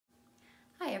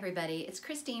everybody, it's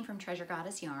Christine from Treasure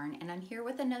Goddess Yarn, and I'm here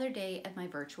with another day of my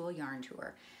virtual yarn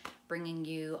tour, bringing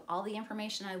you all the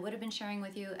information I would have been sharing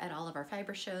with you at all of our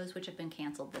fiber shows, which have been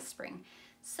canceled this spring.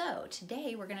 So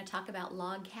today we're going to talk about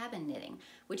log cabin knitting,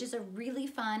 which is a really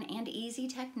fun and easy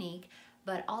technique,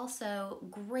 but also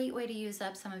great way to use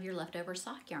up some of your leftover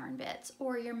sock yarn bits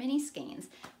or your mini skeins,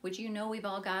 which you know we've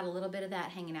all got a little bit of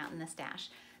that hanging out in the stash.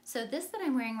 So this that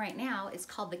I'm wearing right now is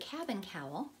called the Cabin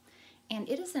Cowl. And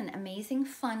it is an amazing,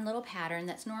 fun little pattern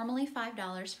that's normally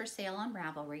 $5 for sale on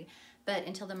Ravelry, but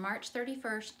until the March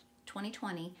 31st,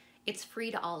 2020, it's free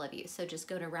to all of you. So just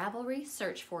go to Ravelry,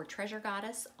 search for Treasure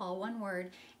Goddess, all one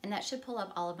word, and that should pull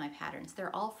up all of my patterns.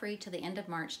 They're all free to the end of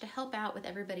March to help out with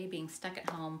everybody being stuck at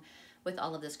home with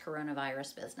all of this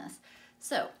coronavirus business.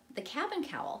 So the Cabin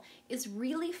Cowl is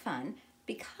really fun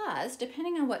because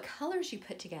depending on what colors you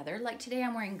put together, like today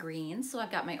I'm wearing green, so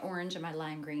I've got my orange and my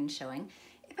lime green showing.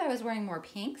 If I was wearing more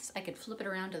pinks, I could flip it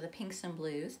around to the pinks and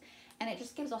blues, and it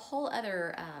just gives a whole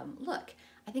other look.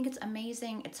 I think it's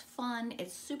amazing, it's fun,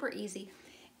 it's super easy,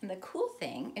 and the cool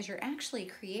thing is you're actually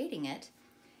creating it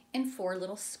in 4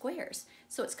 little squares.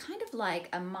 So it's kind of like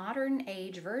a modern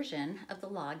age version of the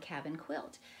log cabin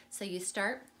quilt. So you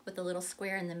start with a little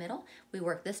square in the middle, we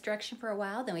work this direction for a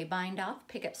while, then we bind off,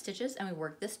 pick up stitches, and we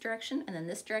work this direction and then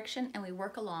this direction, and we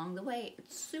work along the way.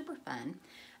 It's super fun.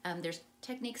 There's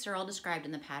techniques are all described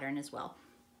in the pattern as well.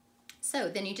 So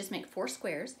then you just make 4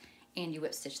 squares and you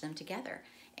whip stitch them together.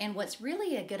 And what's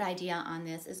really a good idea on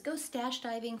this is go stash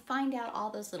diving, find out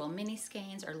all those little mini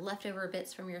skeins or leftover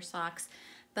bits from your socks.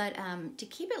 But to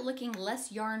keep it looking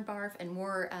less yarn barf and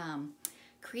more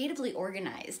creatively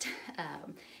organized,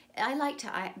 I like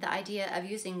the idea of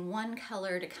using one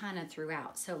color to kind of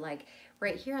throughout. So like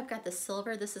right here I've got the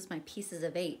silver, this is my pieces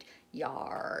of 8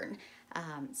 yarn.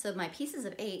 So my pieces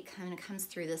of 8 kind of comes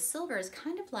through. The silver is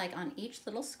kind of like on each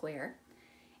little square,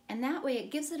 and that way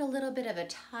it gives it a little bit of a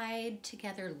tied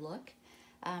together look.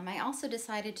 I also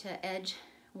decided to edge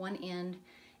one end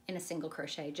in a single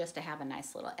crochet just to have a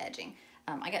nice little edging.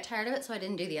 I got tired of it, so I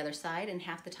didn't do the other side, and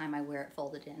half the time I wear it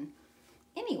folded in.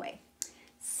 Anyway,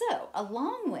 so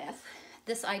along with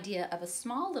this idea of a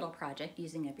small little project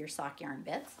using up your sock yarn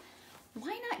bits,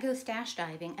 why not go stash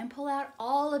diving and pull out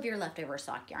all of your leftover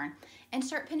sock yarn and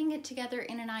start pinning it together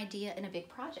in an idea in a big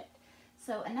project?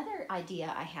 So another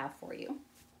idea I have for you,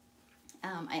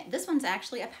 this one's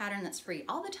actually a pattern that's free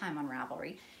all the time on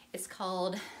Ravelry. It's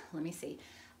called, let me see,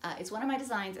 it's one of my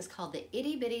designs. It's called the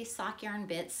Itty Bitty Sock Yarn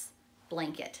Bits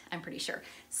Blanket, I'm pretty sure.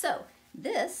 So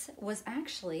this was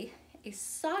actually a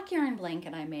sock yarn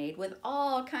blanket I made with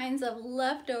all kinds of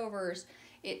leftovers.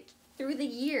 Through the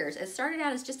years, it started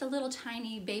out as just a little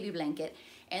tiny baby blanket,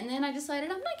 and then I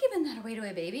decided I'm not giving that away to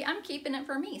a baby, I'm keeping it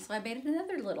for me. So I made it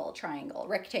another little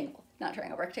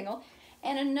rectangle,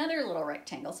 and another little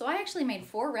rectangle. So I actually made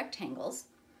 4 rectangles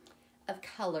of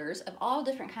colors of all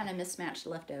different kind of mismatched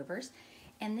leftovers,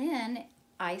 and then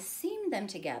I seamed them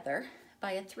together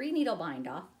by a 3 needle bind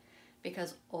off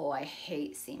because, oh, I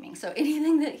hate seaming. So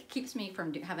anything that keeps me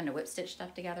from having to whip stitch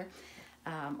stuff together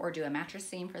or do a mattress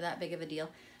seam for that big of a deal.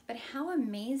 But how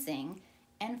amazing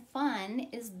and fun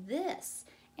is this?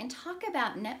 And talk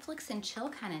about Netflix and chill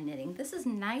kind of knitting. This is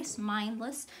nice,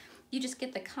 mindless. You just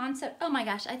get the concept. Oh my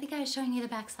gosh, I think I was showing you the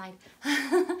back side.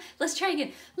 Let's try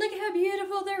again. Look how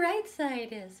beautiful the right side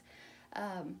is.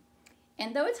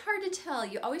 And though it's hard to tell,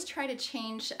 you always try to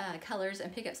change colors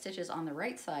and pick up stitches on the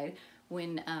right side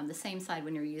when the same side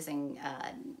when you're using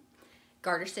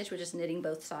garter stitch, which is knitting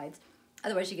both sides.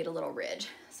 Otherwise you get a little ridge.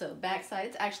 So back side,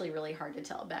 it's actually really hard to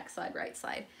tell, back side, right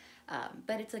side.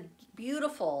 But it's a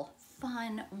beautiful,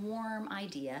 fun, warm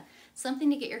idea.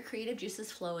 Something to get your creative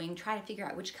juices flowing, try to figure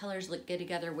out which colors look good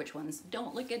together, which ones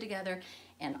don't look good together.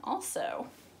 And also,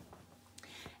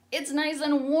 it's nice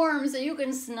and warm so you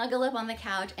can snuggle up on the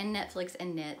couch and Netflix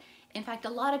and knit. In fact, a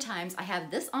lot of times I have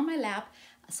this on my lap,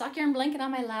 a sock yarn blanket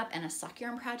on my lap, and a sock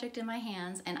yarn project in my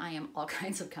hands, and I am all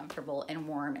kinds of comfortable and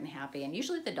warm and happy, and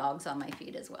usually the dog's on my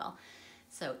feet as well.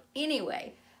 So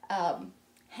anyway,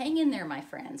 hang in there, my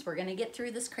friends. We're gonna get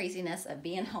through this craziness of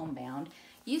being homebound.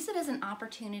 Use it as an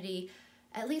opportunity,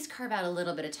 at least carve out a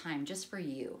little bit of time just for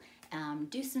you.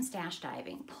 Do some stash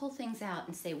diving, pull things out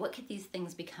and say, what could these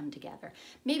things become together?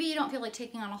 Maybe you don't feel like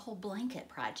taking on a whole blanket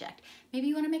project. Maybe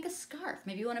you wanna make a scarf.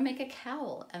 Maybe you wanna make a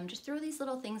cowl. Just throw these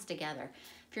little things together.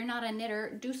 If you're not a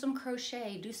knitter, do some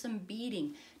crochet, do some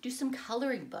beading, do some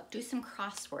coloring book, do some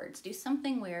crosswords, do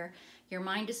something where your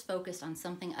mind is focused on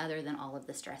something other than all of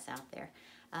the stress out there.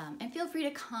 And feel free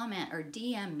to comment or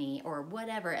DM me or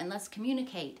whatever, and let's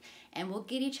communicate, and we'll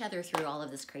get each other through all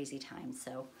of this crazy time.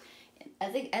 So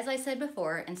as I said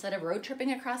before, instead of road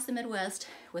tripping across the Midwest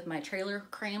with my trailer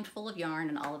crammed full of yarn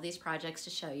and all of these projects to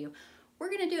show you, we're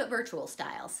gonna do it virtual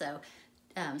style. So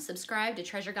subscribe to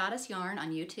Treasure Goddess Yarn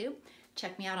on YouTube.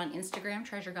 Check me out on Instagram,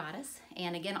 Treasure Goddess.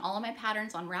 And again, all of my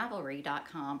patterns on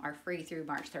Ravelry.com are free through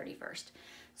March 31st.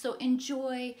 So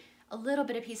enjoy a little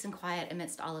bit of peace and quiet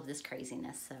amidst all of this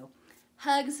craziness. So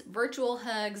hugs, virtual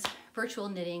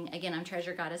knitting. Again, I'm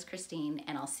Treasure Goddess Christine,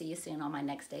 and I'll see you soon on my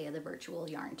next day of the virtual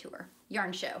yarn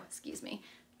show, excuse me.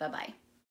 Bye-bye.